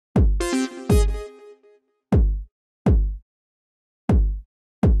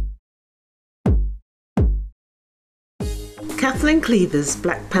Kathleen Cleaver's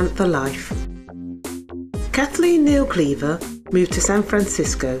Black Panther life. Kathleen Neal Cleaver moved to San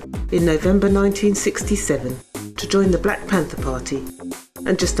Francisco in November 1967 to join the Black Panther Party,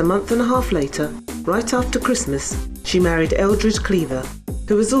 and just a month and a half later, right after Christmas, she married Eldridge Cleaver,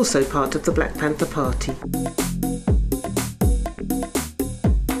 who was also part of the Black Panther Party.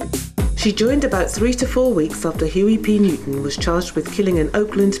 She joined about 3 to 4 weeks after Huey P. Newton was charged with killing an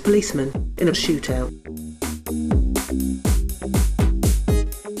Oakland policeman in a shootout.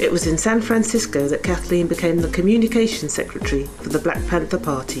 It was in San Francisco that Kathleen became the communications secretary for the Black Panther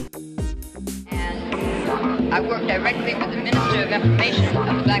Party. And I work directly with the Minister of Information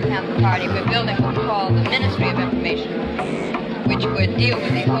of the Black Panther Party. We're building what we call the Ministry of Information, which would deal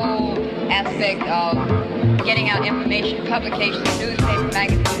with the whole aspect of getting out information, publications, newspaper,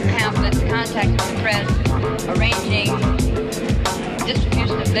 magazines, pamphlets, contacting the press, arranging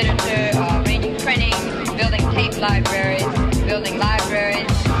distribution of literature, arranging printing, building tape libraries, building libraries,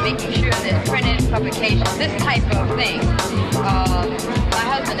 making sure there's printed publications, this type of thing. My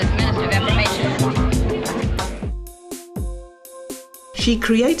husband is Minister of Information. She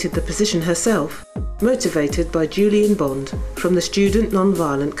created the position herself, motivated by Julian Bond from the Student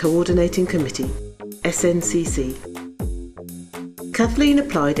Nonviolent Coordinating Committee, SNCC. Kathleen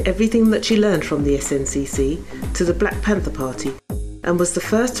applied everything that she learned from the SNCC to the Black Panther Party and was the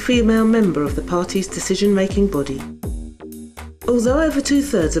first female member of the party's decision-making body. Although over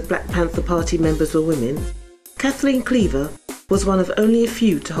 2/3 of Black Panther Party members were women, Kathleen Cleaver was one of only a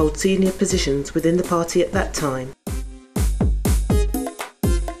few to hold senior positions within the party at that time.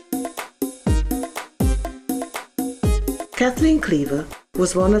 Kathleen Cleaver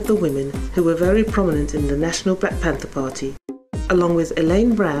was one of the women who were very prominent in the National Black Panther Party, along with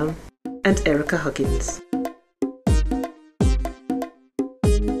Elaine Brown and Erica Huggins.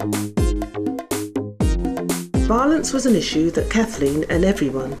 Violence was an issue that Kathleen and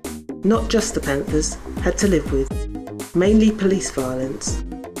everyone, not just the Panthers, had to live with, mainly police violence.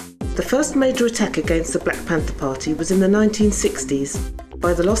 The first major attack against the Black Panther Party was in the 1960s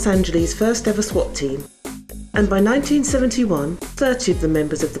by the Los Angeles first ever SWAT team, and by 1971, 30 of the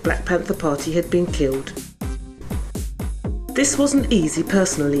members of the Black Panther Party had been killed. This wasn't easy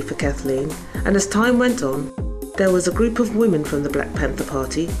personally for Kathleen, and as time went on, there was a group of women from the Black Panther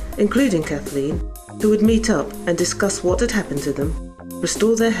Party, including Kathleen, who would meet up and discuss what had happened to them,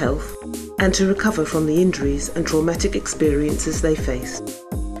 restore their health, and to recover from the injuries and traumatic experiences they faced.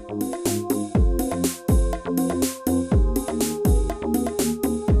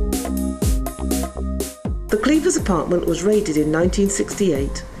 The Cleavers' apartment was raided in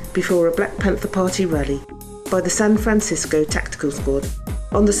 1968 before a Black Panther Party rally by the San Francisco Tactical Squad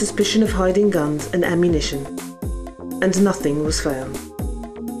on the suspicion of hiding guns and ammunition, and nothing was found.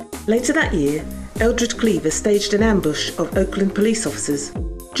 Later that year, Eldridge Cleaver staged an ambush of Oakland police officers,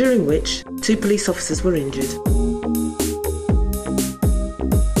 during which 2 police officers were injured.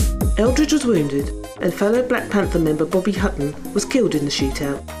 Eldridge was wounded, and fellow Black Panther member Bobby Hutton was killed in the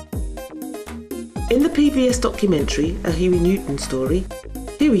shootout. In the PBS documentary, A Huey Newton Story,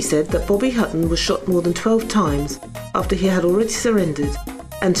 Huey said that Bobby Hutton was shot more than 12 times after he had already surrendered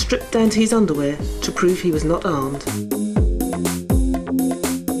and stripped down to his underwear to prove he was not armed.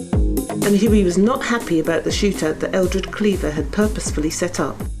 And Huey was not happy about the shootout that Eldridge Cleaver had purposefully set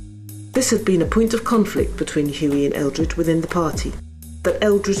up. This had been a point of conflict between Huey and Eldridge within the party, that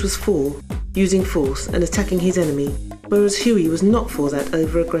Eldridge was for using force and attacking his enemy, whereas Huey was not for that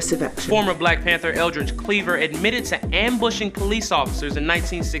over-aggressive action. Former Black Panther Eldridge Cleaver admitted to ambushing police officers in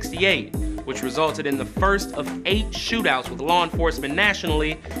 1968, which resulted in the first of 8 shootouts with law enforcement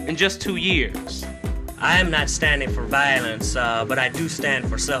nationally in just 2 years. I am not standing for violence, but I do stand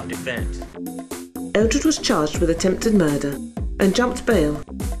for self-defense. Eldridge was charged with attempted murder and jumped bail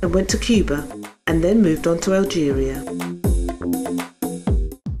and went to Cuba and then moved on to Algeria.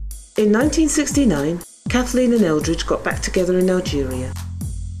 In 1969, Kathleen and Eldridge got back together in Algeria.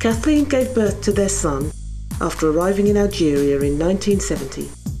 Kathleen gave birth to their son after arriving in Algeria in 1970,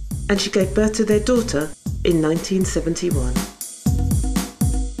 and she gave birth to their daughter in 1971.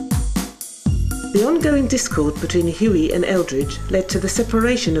 The ongoing discord between Huey and Eldridge led to the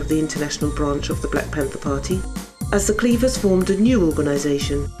separation of the international branch of the Black Panther Party, as the Cleavers formed a new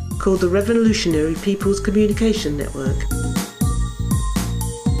organisation called the Revolutionary People's Communication Network.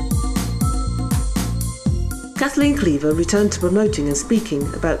 Kathleen Cleaver returned to promoting and speaking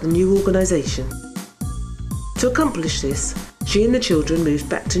about the new organisation. To accomplish this, she and the children moved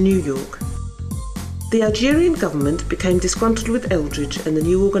back to New York. The Algerian government became disgruntled with Eldridge and the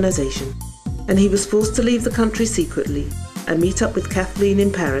new organisation, and he was forced to leave the country secretly and meet up with Kathleen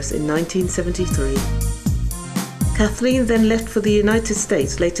in Paris in 1973. Kathleen then left for the United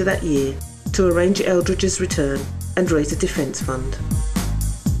States later that year to arrange Eldridge's return and raise a defence fund.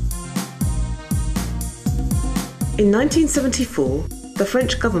 In 1974, the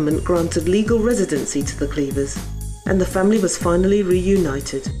French government granted legal residency to the Cleavers, and the family was finally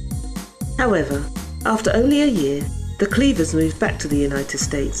reunited. However, after only a year, the Cleavers moved back to the United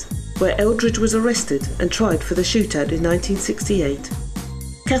States, where Eldridge was arrested and tried for the shootout in 1968.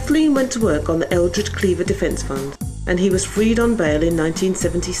 Kathleen went to work on the Eldridge Cleaver Defence Fund, and he was freed on bail in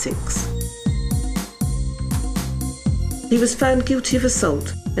 1976. He was found guilty of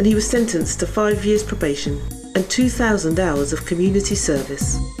assault, and he was sentenced to 5 years probation and 2,000 hours of community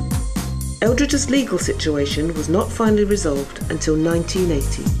service. Eldridge's legal situation was not finally resolved until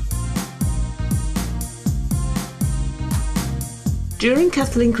 1980. During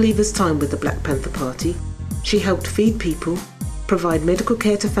Kathleen Cleaver's time with the Black Panther Party, she helped feed people, provide medical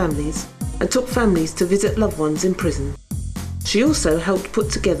care to families, and took families to visit loved ones in prison. She also helped put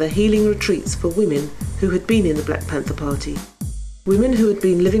together healing retreats for women who had been in the Black Panther Party, women who had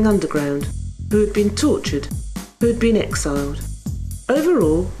been living underground, who had been tortured, who had been exiled.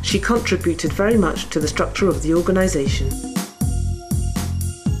 Overall, she contributed very much to the structure of the organisation.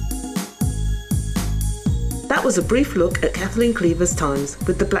 That was a brief look at Kathleen Cleaver's times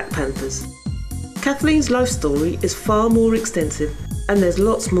with the Black Panthers. Kathleen's life story is far more extensive, and there's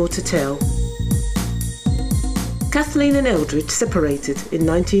lots more to tell. Kathleen and Eldridge separated in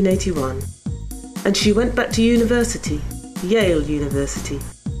 1981, and she went back to university, Yale University,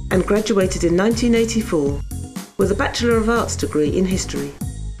 and graduated in 1984 with a Bachelor of Arts degree in history.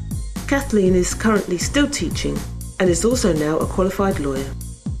 Kathleen is currently still teaching and is also now a qualified lawyer.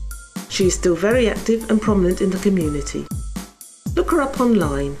 She is still very active and prominent in the community. Look her up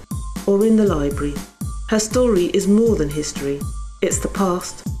online or in the library. Her story is more than history. It's the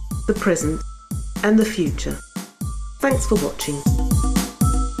past, the present, and the future. Thanks for watching.